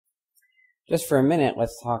just for a minute,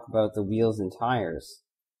 let's talk about the wheels and tires.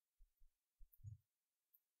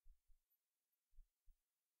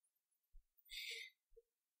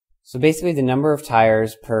 So basically the number of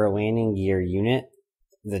tires per landing gear unit,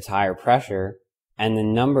 the tire pressure, and the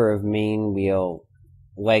number of main wheel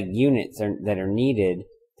leg units that are needed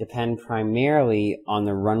depend primarily on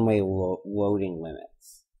the runway loading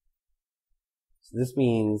limits. So this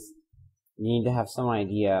means you need to have some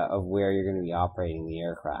idea of where you're going to be operating the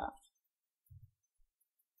aircraft.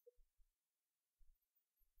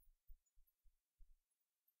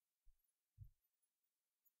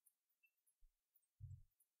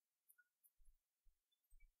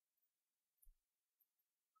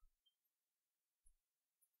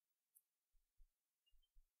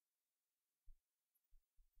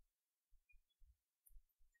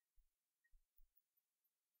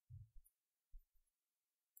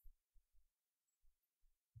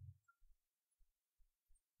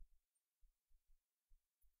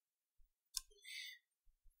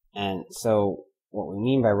 And so what we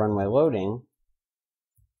mean by runway loading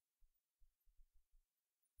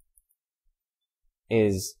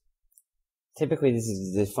is typically this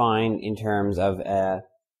is defined in terms of a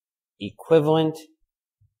equivalent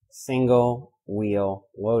single wheel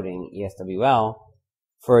loading, ESWL,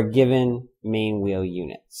 for a given main wheel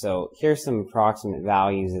unit. So here's some approximate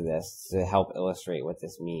values of this to help illustrate what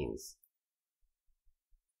this means.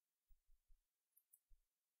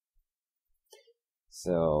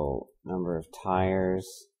 So number of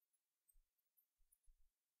tires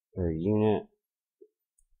per unit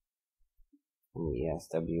and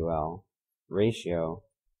the ESWL ratio.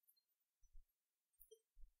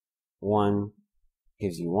 1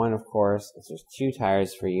 gives you 1, of course. If there's 2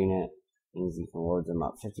 tires per unit, means you can load them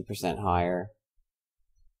up 50% higher.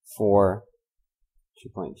 4,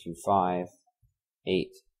 2.25, 8,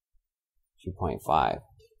 2.5.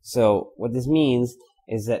 So what this means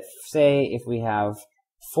is that, say, if we have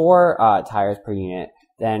 4 tires per unit,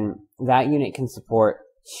 then that unit can support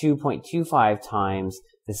 2.25 times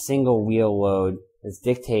the single wheel load that's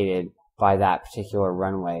dictated by that particular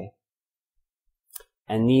runway.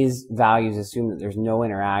 And these values assume that there's no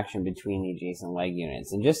interaction between the adjacent leg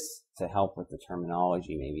units. And just to help with the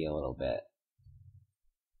terminology maybe a little bit,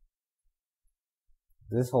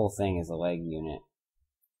 this whole thing is a leg unit.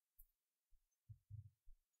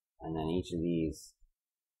 And then each of these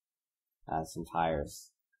has some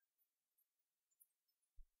tires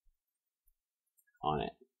on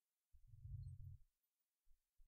it.